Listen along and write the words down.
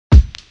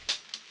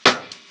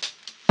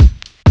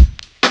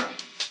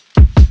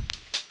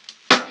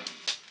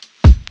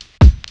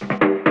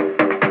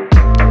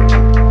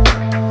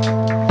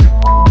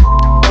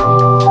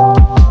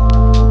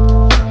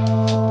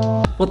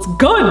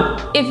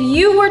if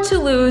you were to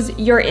lose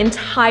your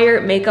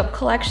entire makeup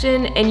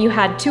collection and you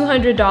had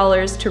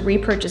 $200 to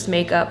repurchase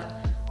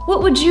makeup,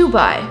 what would you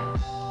buy?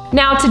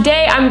 Now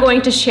today I'm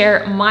going to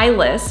share my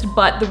list,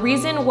 but the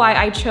reason why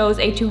I chose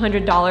a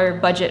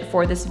 $200 budget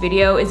for this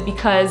video is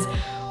because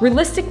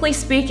realistically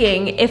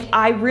speaking, if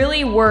I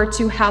really were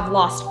to have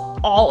lost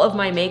all of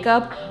my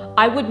makeup,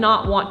 I would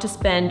not want to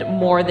spend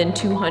more than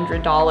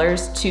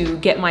 $200 to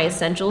get my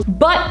essentials,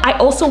 but I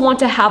also want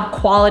to have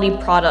quality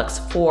products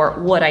for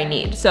what I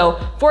need. So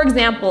for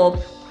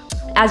example,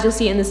 as you'll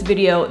see in this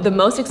video, the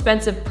most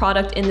expensive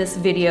product in this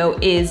video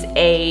is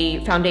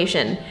a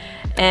foundation.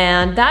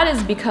 And that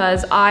is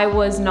because I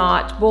was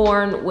not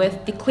born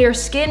with the clear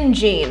skin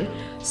gene.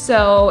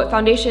 So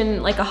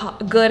foundation, like a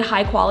good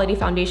high quality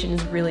foundation,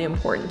 is really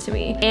important to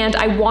me. And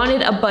I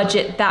wanted a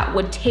budget that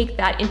would take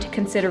that into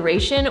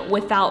consideration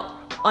without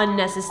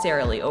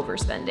unnecessarily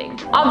overspending.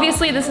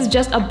 Obviously, this is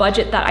just a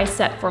budget that I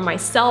set for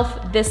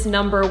myself. This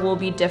number will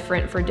be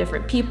different for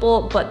different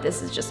people, but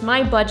this is just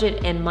my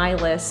budget and my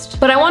list.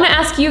 But I want to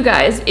ask you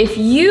guys, if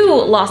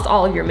you lost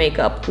all of your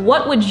makeup,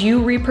 what would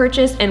you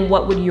repurchase and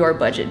what would your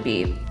budget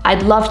be?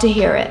 I'd love to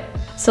hear it.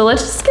 So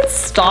let's just get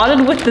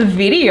started with the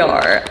video.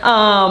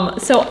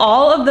 So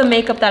all of the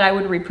makeup that I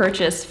would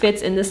repurchase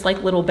fits in this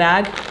like little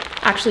bag.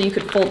 Actually, you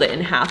could fold it in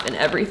half and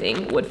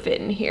everything would fit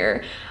in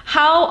here.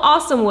 How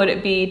awesome would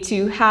it be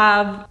to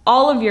have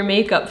all of your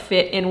makeup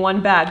fit in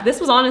one bag? This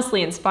was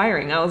honestly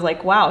inspiring. I was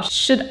like, wow,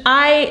 should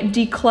I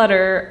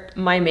declutter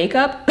my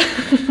makeup?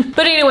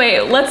 But anyway,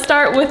 let's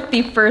start with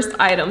the first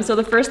item. So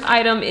the first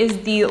item is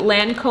the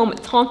Lancome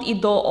Teint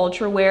Idole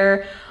Ultra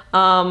Wear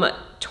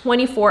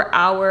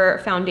 24-hour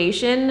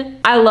foundation.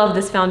 I love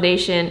this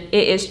foundation.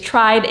 It is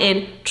tried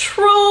and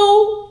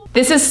true.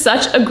 This is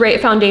such a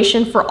great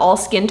foundation for all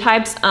skin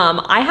types.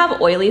 I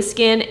have oily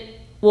skin,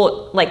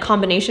 well, like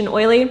combination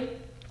oily.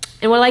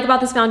 And what I like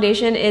about this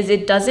foundation is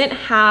it doesn't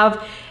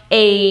have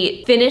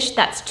a finish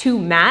that's too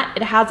matte.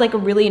 It has like a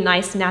really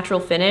nice natural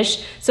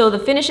finish. So the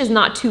finish is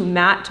not too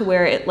matte to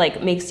where it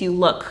like makes you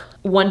look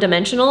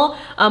one-dimensional,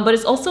 but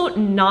it's also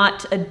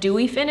not a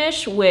dewy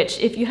finish, which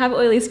if you have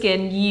oily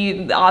skin,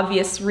 the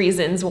obvious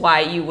reasons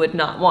why you would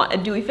not want a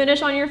dewy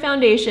finish on your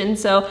foundation.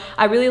 So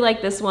I really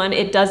like this one.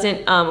 It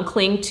doesn't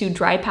cling to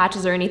dry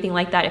patches or anything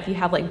like that if you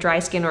have like dry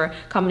skin or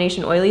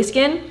combination oily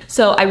skin.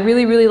 So I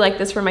really, really like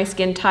this for my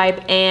skin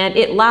type, and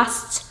it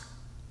lasts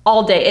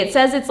all day. It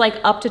says it's like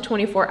up to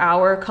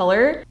 24-hour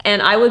color,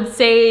 and I would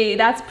say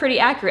that's pretty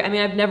accurate. I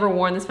mean, I've never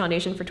worn this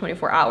foundation for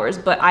 24 hours,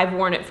 but I've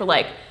worn it for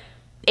like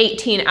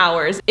 18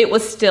 hours. It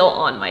was still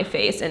on my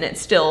face and it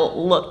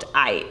still looked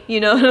aight.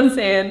 You know what I'm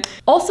saying?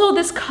 Also,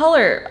 this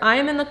color,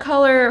 I'm in the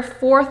color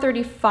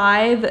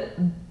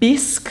 435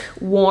 Bisque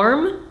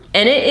Warm,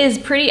 and it is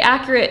pretty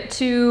accurate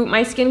to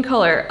my skin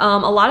color. A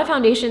lot of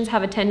foundations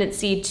have a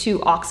tendency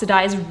to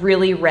oxidize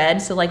really red.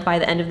 So like by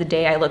the end of the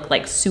day, I look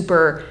like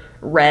super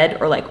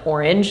red or like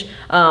orange.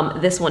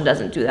 This one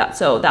doesn't do that.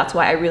 So that's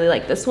why I really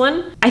like this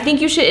one. I think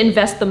you should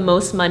invest the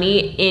most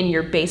money in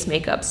your base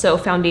makeup. So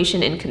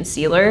foundation and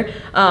concealer,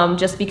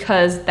 just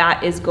because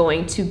that is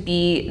going to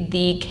be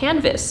the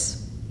canvas.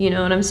 You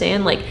know what I'm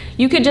saying? Like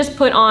you could just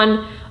put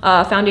on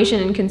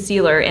foundation and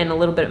concealer and a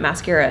little bit of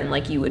mascara and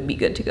like you would be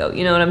good to go.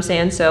 You know what I'm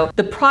saying? So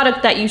the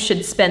product that you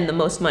should spend the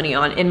most money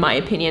on, in my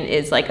opinion,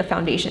 is like a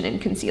foundation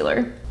and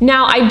concealer.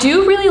 Now, I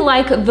do really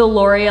like the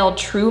L'Oreal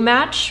True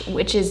Match,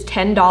 which is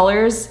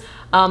 $10.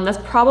 That's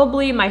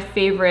probably my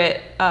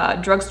favorite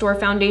drugstore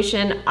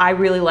foundation. I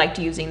really liked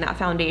using that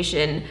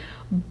foundation.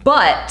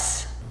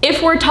 But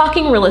if we're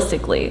talking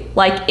realistically,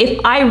 like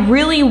if I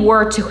really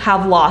were to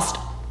have lost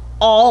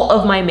all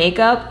of my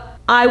makeup,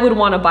 I would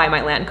want to buy my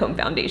Lancome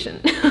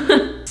foundation.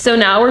 So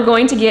now we're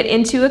going to get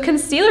into a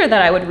concealer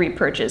that I would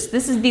repurchase.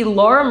 This is the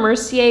Laura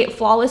Mercier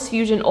Flawless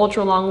Fusion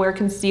Ultra Longwear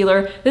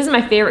Concealer. This is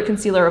my favorite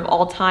concealer of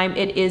all time.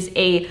 It is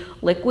a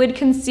liquid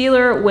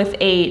concealer with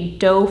a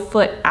doe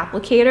foot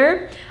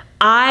applicator.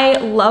 I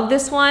love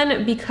this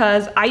one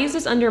because I use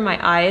this under my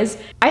eyes.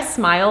 I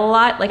smile a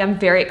lot, like I'm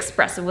very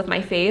expressive with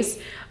my face.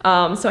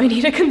 So I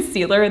need a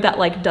concealer that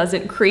like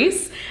doesn't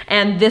crease,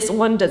 and this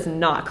one does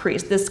not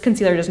crease. This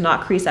concealer does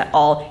not crease at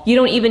all. You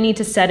don't even need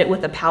to set it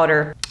with a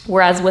powder.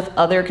 Whereas with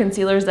other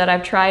concealers that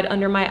I've tried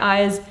under my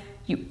eyes,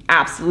 you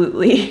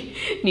absolutely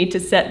need to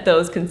set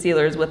those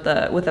concealers with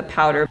a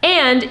powder.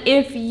 And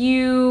if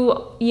you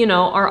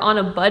are on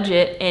a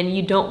budget and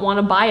you don't want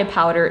to buy a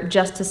powder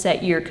just to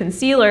set your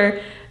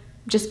concealer,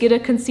 just get a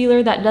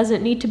concealer that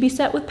doesn't need to be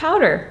set with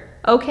powder.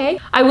 Okay.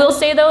 I will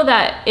say though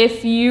that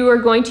if you are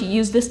going to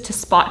use this to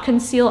spot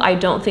conceal, I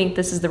don't think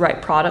this is the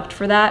right product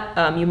for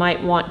that. You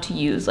might want to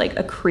use like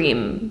a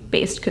cream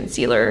based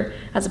concealer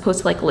as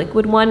opposed to like a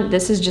liquid one.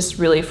 This is just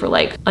really for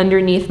like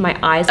underneath my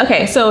eyes.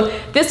 Okay, so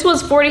this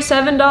was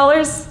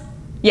 $47.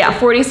 Yeah,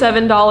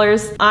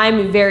 $47.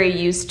 I'm very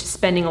used to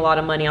spending a lot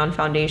of money on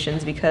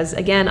foundations because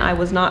again, I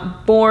was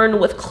not born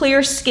with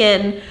clear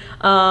skin.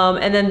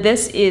 And then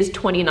this is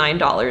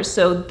 $29.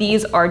 So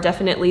these are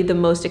definitely the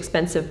most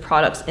expensive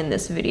products in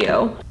this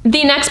video.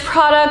 The next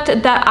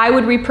product that I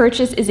would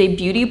repurchase is a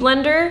beauty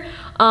blender.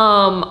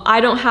 I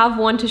don't have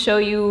one to show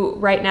you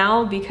right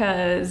now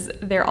because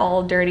they're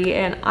all dirty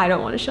and I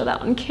don't want to show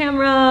that on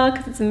camera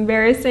because it's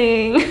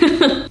embarrassing.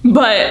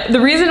 But the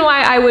reason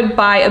why I would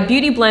buy a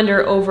beauty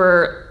blender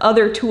over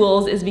other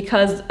tools is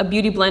because a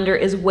beauty blender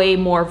is way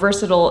more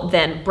versatile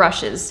than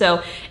brushes.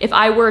 So if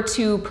I were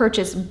to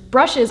purchase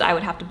brushes, I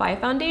would have to buy a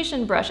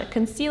foundation brush, a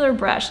concealer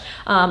brush,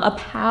 a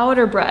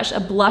powder brush, a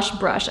blush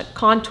brush, a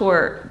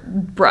contour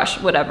brush,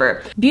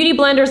 whatever. Beauty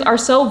blenders are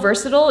so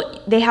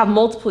versatile, they have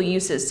multiple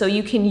uses. So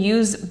you can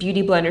use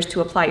beauty blenders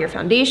to apply your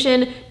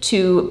foundation,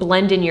 to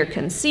blend in your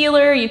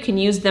concealer. You can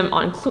use them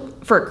on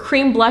for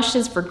cream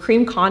blushes, for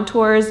cream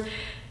contours.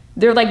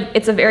 They're like,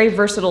 it's a very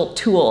versatile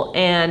tool.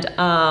 And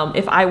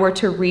if I were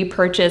to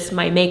repurchase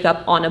my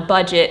makeup on a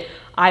budget,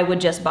 I would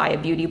just buy a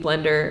beauty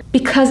blender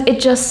because it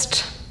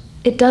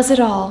does it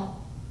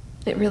all.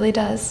 It really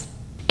does.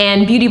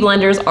 And beauty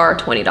blenders are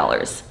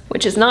 $20,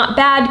 which is not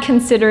bad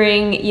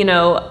considering, you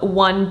know,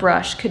 one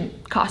brush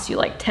could cost you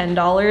like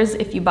 $10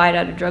 if you buy it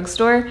at a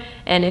drugstore.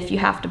 And if you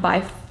have to buy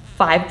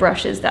 5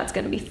 brushes, that's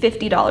gonna be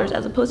 $50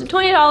 as opposed to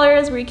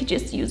 $20 where you could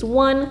just use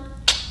one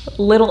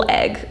little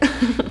egg.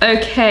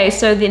 Okay,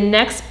 so the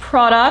next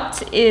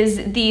product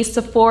is the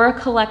Sephora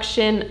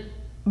Collection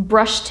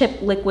Brush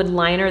Tip Liquid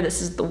Liner.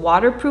 This is the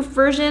waterproof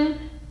version,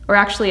 or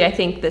actually I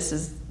think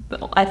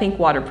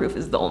waterproof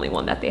is the only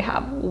one that they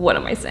have. What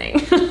am I saying?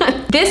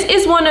 This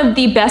is one of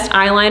the best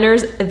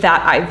eyeliners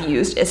that I've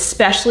used,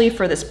 especially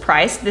for this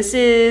price. This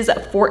is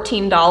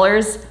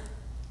 $14.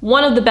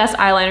 One of the best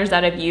eyeliners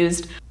that I've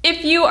used.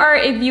 If you are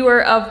a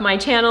viewer of my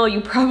channel,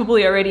 you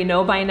probably already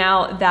know by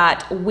now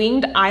that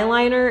winged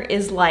eyeliner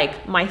is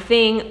like my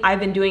thing. I've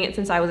been doing it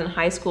since I was in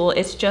high school.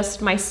 It's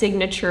just my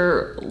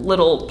signature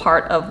little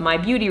part of my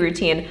beauty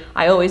routine.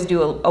 I always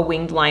do a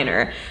winged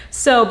liner.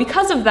 So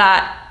because of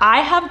that,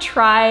 I have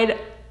tried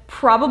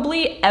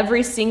probably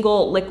every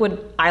single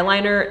liquid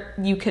eyeliner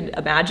you could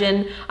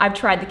imagine. I've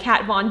tried the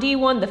Kat Von D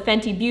one, the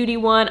Fenty Beauty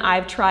one.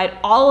 I've tried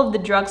all of the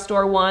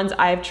drugstore ones.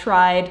 I've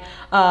tried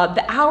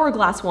the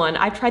Hourglass one.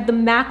 I've tried the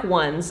MAC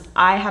ones.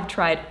 I have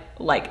tried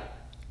like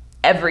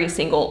every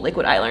single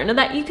liquid eyeliner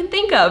that you can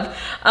think of.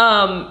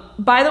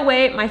 By the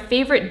way, my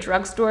favorite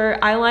drugstore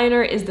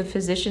eyeliner is the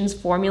Physicians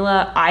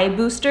Formula Eye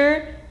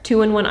Booster.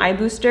 2-in-1 eye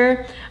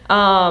booster.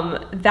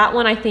 That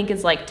one I think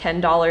is like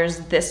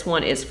 $10. This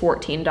one is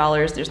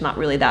 $14. There's not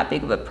really that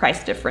big of a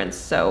price difference.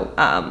 So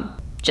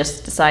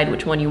just decide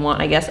which one you want,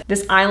 I guess.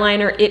 This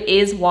eyeliner, it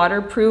is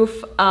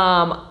waterproof.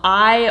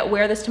 I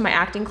wear this to my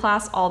acting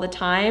class all the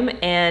time.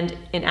 And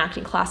in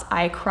acting class,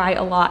 I cry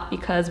a lot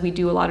because we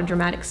do a lot of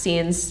dramatic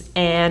scenes.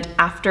 And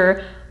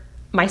after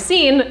my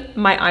scene,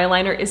 my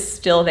eyeliner is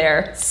still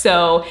there.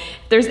 So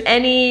if there's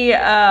any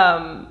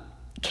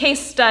case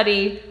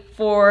study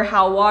for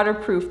how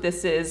waterproof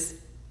this is,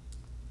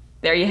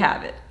 there you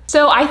have it.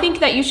 So I think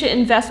that you should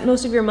invest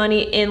most of your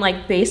money in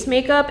like base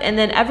makeup, and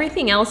then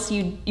everything else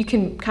you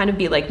can kind of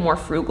be like more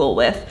frugal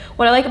with.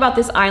 What I like about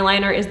this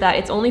eyeliner is that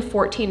it's only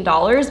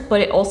 $14,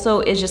 but it also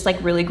is just like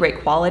really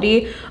great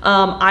quality.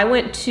 I'm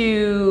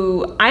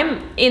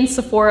in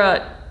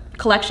Sephora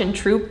Collection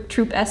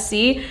Troop SC.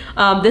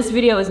 This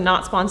video is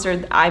not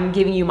sponsored. I'm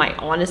giving you my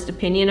honest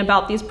opinion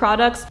about these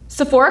products.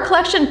 Sephora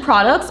Collection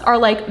products are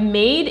like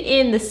made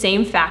in the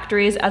same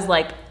factories as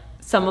like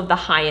some of the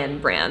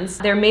high-end brands.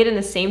 They're made in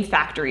the same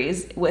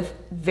factories with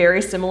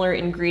very similar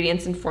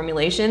ingredients and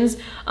formulations.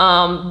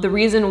 The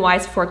reason why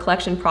Sephora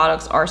Collection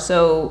products are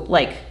so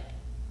like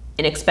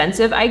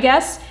inexpensive, I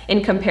guess,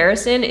 in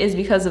comparison is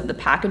because of the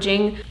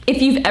packaging.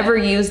 If you've ever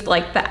used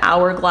like the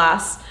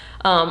Hourglass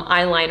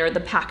eyeliner, the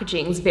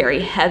packaging's very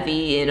heavy,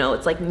 you know,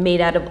 it's like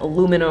made out of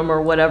aluminum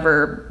or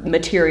whatever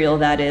material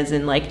that is,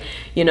 and like,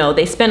 you know,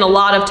 they spend a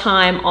lot of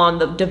time on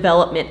the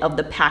development of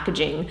the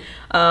packaging,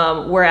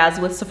 whereas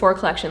with Sephora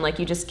Collection, like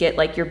you just get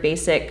like your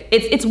basic,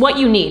 it's what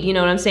you need, you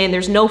know what I'm saying?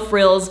 There's no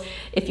frills.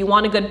 If you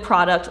want a good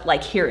product,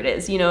 like here it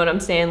is, you know what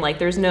I'm saying? Like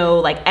there's no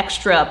like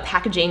extra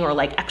packaging or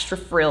like extra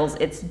frills.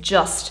 It's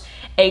just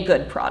a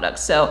good product.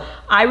 So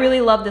I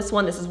really love this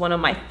one. This is one of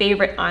my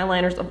favorite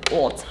eyeliners of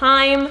all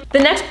time. The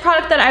next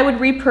product that I would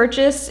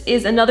repurchase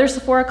is another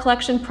Sephora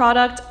Collection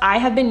product. I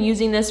have been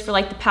using this for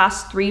like the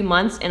past 3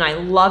 months and I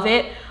love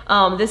it.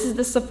 This is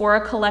the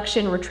Sephora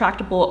Collection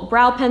Retractable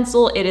Brow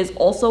Pencil. It is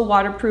also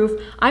waterproof.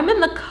 I'm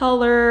in the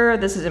color,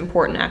 this is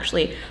important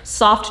actually,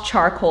 Soft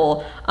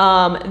Charcoal.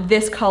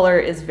 This color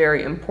is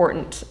very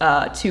important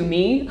to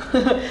me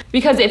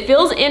because it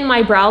fills in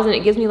my brows and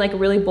it gives me like a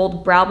really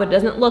bold brow, but it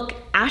doesn't look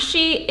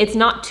ashy. It's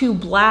not too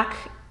black,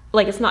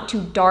 like it's not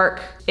too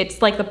dark.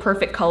 It's like the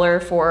perfect color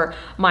for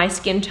my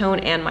skin tone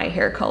and my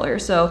hair color.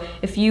 So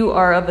if you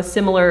are of a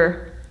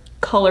similar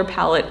color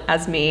palette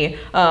as me,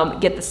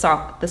 get the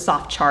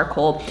soft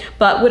charcoal.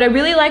 But what I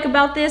really like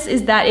about this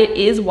is that it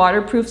is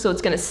waterproof, so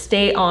it's gonna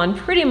stay on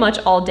pretty much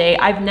all day.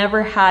 I've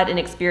never had an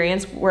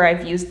experience where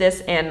I've used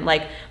this and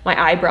like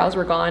my eyebrows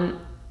were gone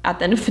at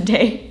the end of the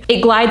day.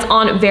 It glides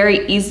on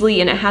very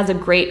easily and it has a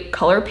great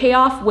color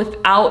payoff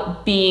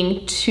without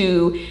being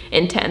too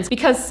intense.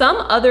 Because some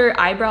other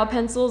eyebrow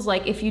pencils,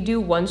 like if you do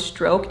one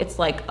stroke, it's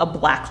like a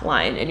black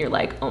line and you're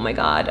like, oh my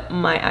God,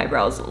 my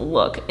eyebrows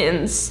look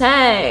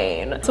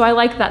insane. So I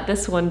like that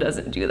this one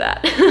doesn't do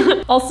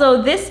that.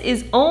 Also, this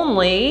is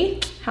only,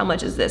 how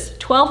much is this?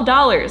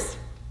 $12.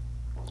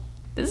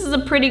 This is a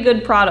pretty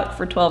good product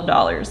for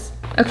 $12.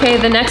 Okay,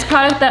 the next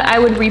product that I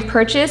would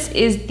repurchase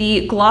is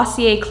the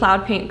Glossier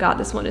Cloud Paint. God,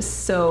 this one is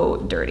so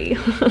dirty.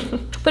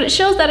 But it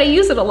shows that I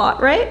use it a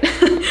lot, right?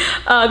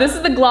 This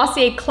is the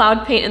Glossier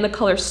Cloud Paint in the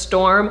color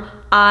Storm.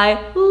 I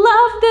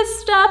love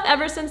this stuff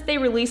ever since they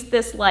released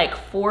this like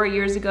 4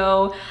 years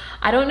ago.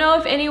 I don't know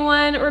if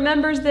anyone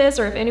remembers this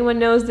or if anyone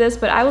knows this,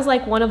 but I was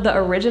like one of the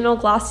original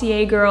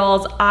Glossier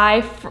girls.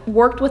 I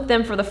worked with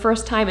them for the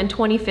first time in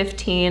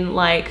 2015.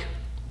 Like,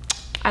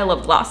 I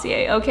love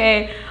Glossier,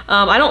 okay?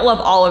 I don't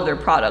love all of their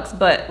products,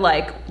 but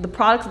like the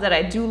products that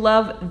I do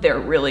love, they're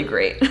really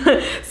great.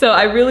 So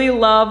I really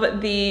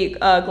love the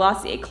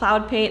Glossier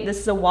Cloud Paint. This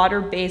is a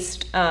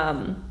water-based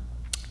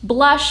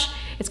blush.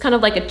 It's kind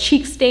of like a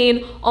cheek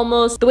stain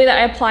almost. The way that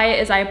I apply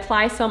it is I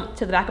apply some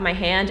to the back of my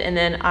hand and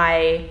then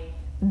I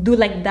do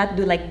like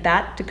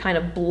that to kind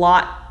of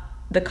blot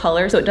the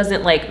color so it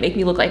doesn't like make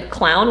me look like a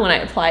clown when I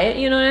apply it,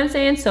 you know what I'm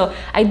saying? So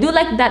I do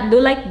like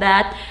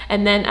that,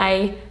 and then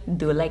I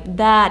do like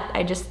that.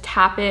 I just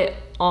tap it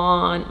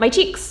on my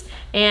cheeks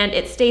and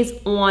it stays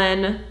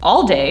on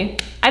all day.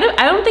 I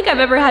don't think I've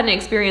ever had an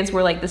experience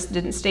where like this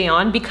didn't stay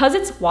on. Because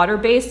it's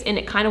water-based and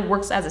it kind of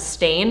works as a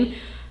stain,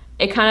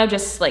 it kind of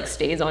just like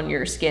stays on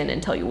your skin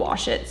until you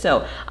wash it.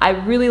 So I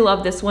really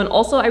love this one.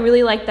 Also, I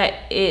really like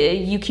that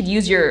you could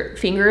use your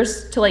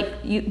fingers to like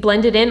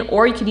blend it in,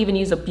 or you could even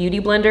use a beauty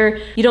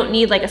blender. You don't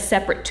need like a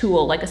separate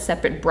tool, like a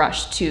separate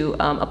brush to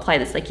apply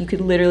this. Like you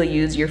could literally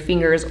use your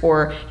fingers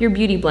or your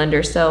beauty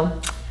blender.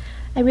 So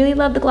I really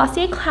love the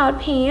Glossier Cloud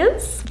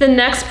Paints. The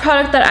next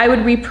product that I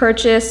would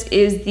repurchase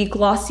is the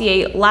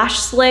Glossier Lash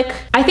Slick.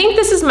 I think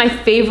this is my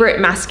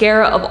favorite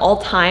mascara of all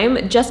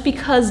time just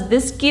because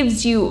this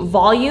gives you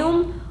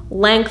volume,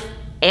 length,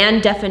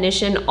 and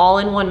definition all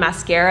in one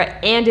mascara,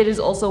 and it is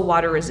also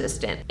water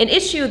resistant. An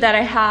issue that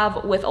I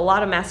have with a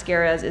lot of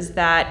mascaras is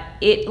that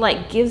it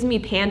like gives me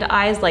panda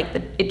eyes, like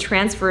it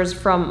transfers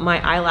from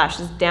my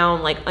eyelashes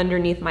down like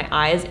underneath my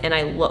eyes and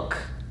I look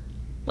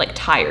like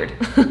tired.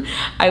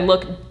 I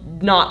look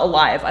not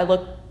alive. I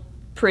look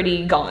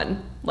pretty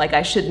gone. Like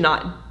I should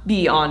not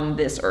be on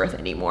this earth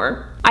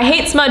anymore. I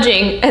hate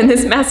smudging and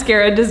this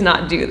mascara does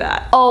not do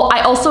that. Oh,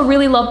 I also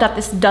really love that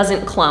this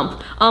doesn't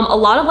clump. A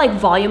lot of like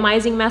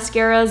volumizing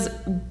mascaras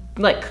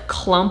like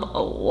clump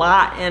a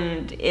lot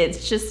and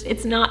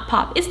it's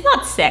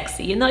not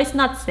sexy, you know, it's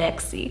not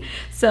sexy.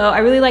 So I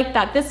really like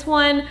that this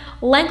one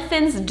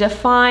lengthens,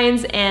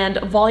 defines, and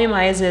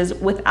volumizes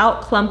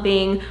without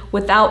clumping,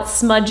 without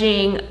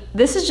smudging.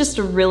 This is just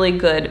a really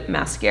good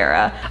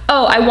mascara.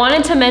 Oh, I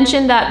wanted to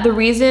mention that the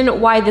reason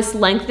why this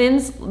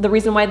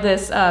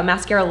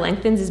mascara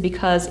lengthens is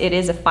because it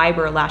is a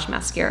fiber lash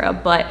mascara,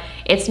 but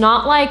it's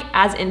not like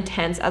as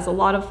intense as a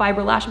lot of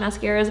fiber lash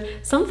mascaras.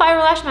 Some fiber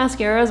lash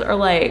mascaras are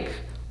like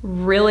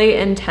really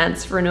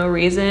intense for no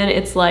reason.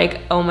 It's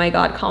like, oh my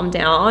God, calm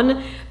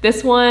down.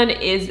 This one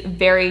is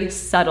very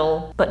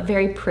subtle, but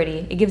very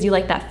pretty. It gives you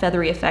like that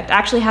feathery effect. I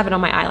actually have it on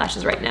my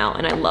eyelashes right now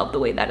and I love the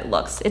way that it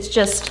looks.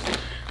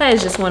 That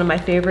is just one of my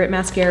favorite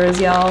mascaras,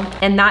 y'all.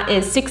 And that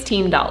is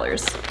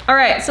 $16. All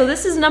right, so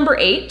this is number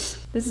 8.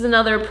 This is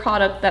another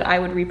product that I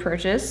would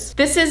repurchase.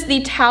 This is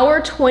the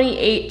Tower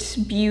 28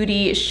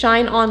 Beauty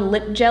Shine On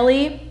Lip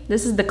Jelly.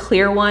 This is the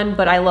clear one,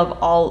 but I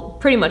love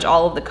pretty much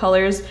all of the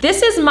colors.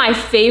 This is my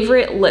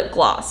favorite lip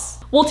gloss.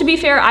 Well, to be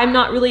fair, I'm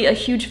not really a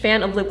huge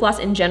fan of lip gloss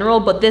in general,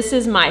 but this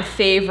is my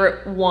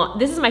favorite one.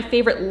 This is my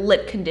favorite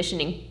lip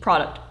conditioning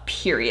product,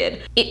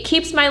 period. It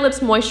keeps my lips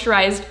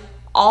moisturized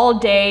all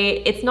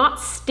day. It's not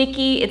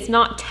sticky, it's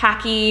not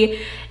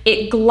tacky.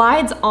 It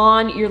glides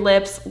on your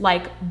lips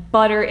like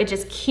butter. It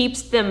just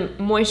keeps them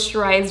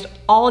moisturized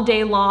all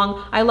day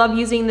long. I love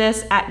using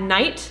this at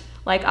night.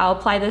 Like I'll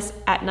apply this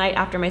at night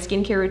after my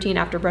skincare routine,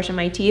 after brushing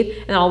my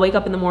teeth, and I'll wake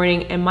up in the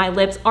morning and my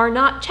lips are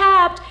not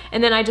chapped.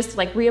 And then I just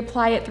like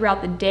reapply it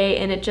throughout the day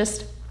and it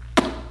just,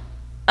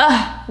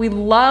 we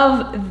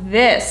love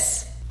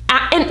this.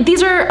 And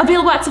these are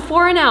available at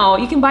Sephora now.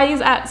 You can buy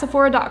these at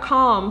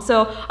Sephora.com.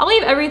 So I'll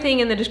leave everything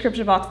in the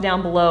description box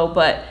down below,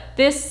 but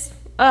this,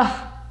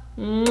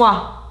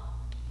 mwah.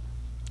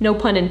 No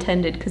pun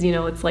intended, because you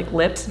know it's like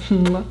lips.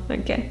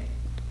 Okay.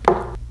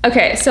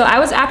 Okay, so I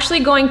was actually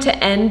going to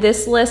end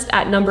this list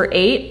at number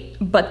 8,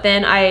 but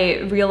then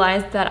I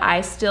realized that I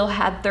still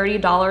had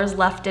 $30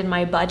 left in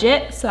my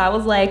budget. So I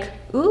was like,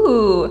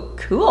 ooh,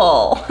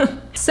 cool.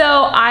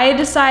 So I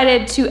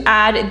decided to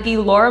add the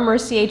Laura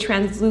Mercier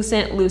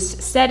Translucent Loose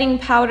Setting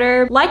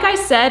Powder. Like I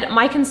said,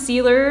 my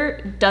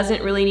concealer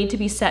doesn't really need to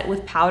be set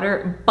with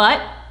powder,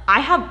 but I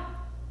have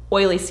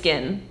oily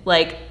skin.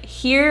 Like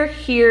here,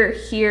 here,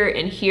 here,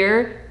 and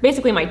here.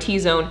 Basically my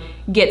T-zone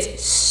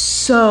gets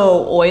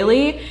so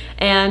oily,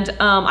 And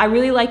I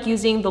really like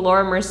using the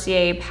Laura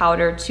Mercier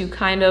powder to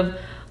kind of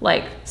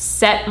like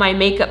set my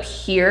makeup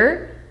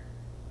here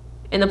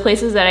in the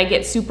places that I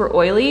get super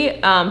oily,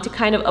 to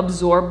kind of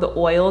absorb the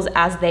oils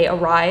as they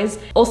arise.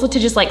 Also to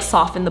just like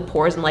soften the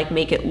pores and like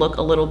make it look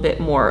a little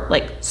bit more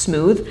like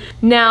smooth.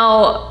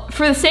 Now,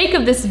 for the sake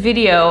of this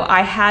video,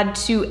 I had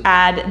to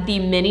add the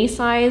mini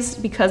size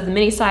because the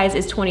mini size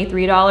is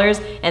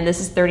 $23 and this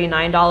is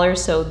 $39.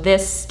 So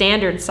this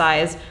standard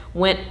size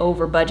went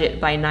over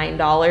budget by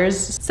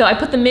 $9. So I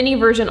put the mini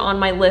version on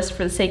my list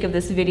for the sake of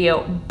this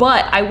video,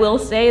 but I will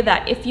say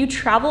that if you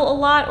travel a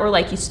lot or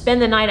like you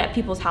spend the night at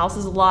people's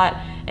houses a lot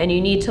and you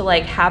need to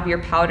like have your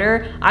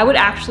powder, I would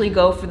actually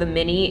go for the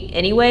mini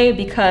anyway,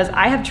 because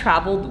I have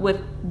traveled with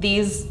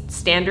these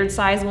standard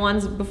size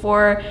ones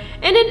before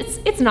and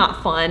it's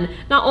not fun.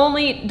 Not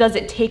only does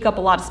it take up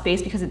a lot of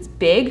space because it's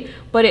big,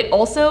 but it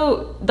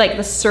also, like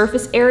the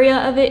surface area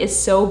of it is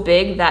so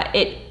big that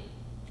it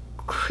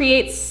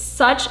creates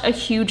such a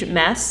huge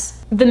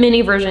mess. The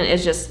mini version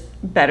is just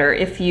better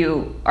if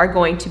you are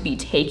going to be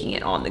taking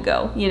it on the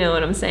go. You know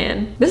what I'm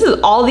saying? This is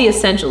all the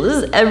essentials.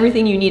 This is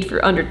everything you need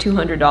for under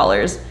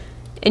 $200.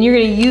 And you're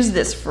gonna use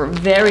this for a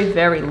very,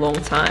 very long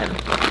time.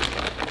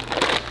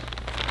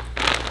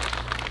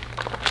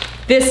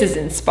 This is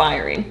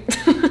inspiring.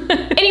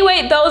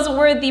 Anyway, those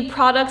were the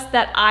products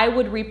that I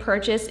would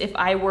repurchase if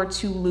I were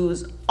to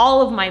lose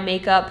all of my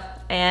makeup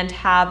and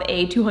have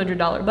a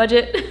 $200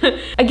 budget.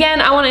 Again,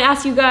 I wanna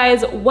ask you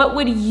guys, what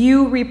would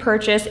you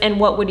repurchase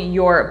and what would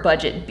your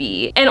budget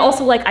be? And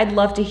also, like, I'd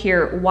love to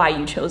hear why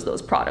you chose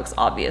those products,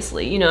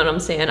 obviously. You know what I'm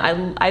saying?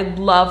 I'd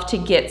love to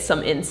get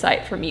some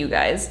insight from you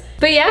guys.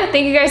 But yeah,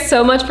 thank you guys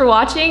so much for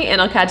watching and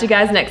I'll catch you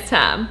guys next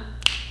time.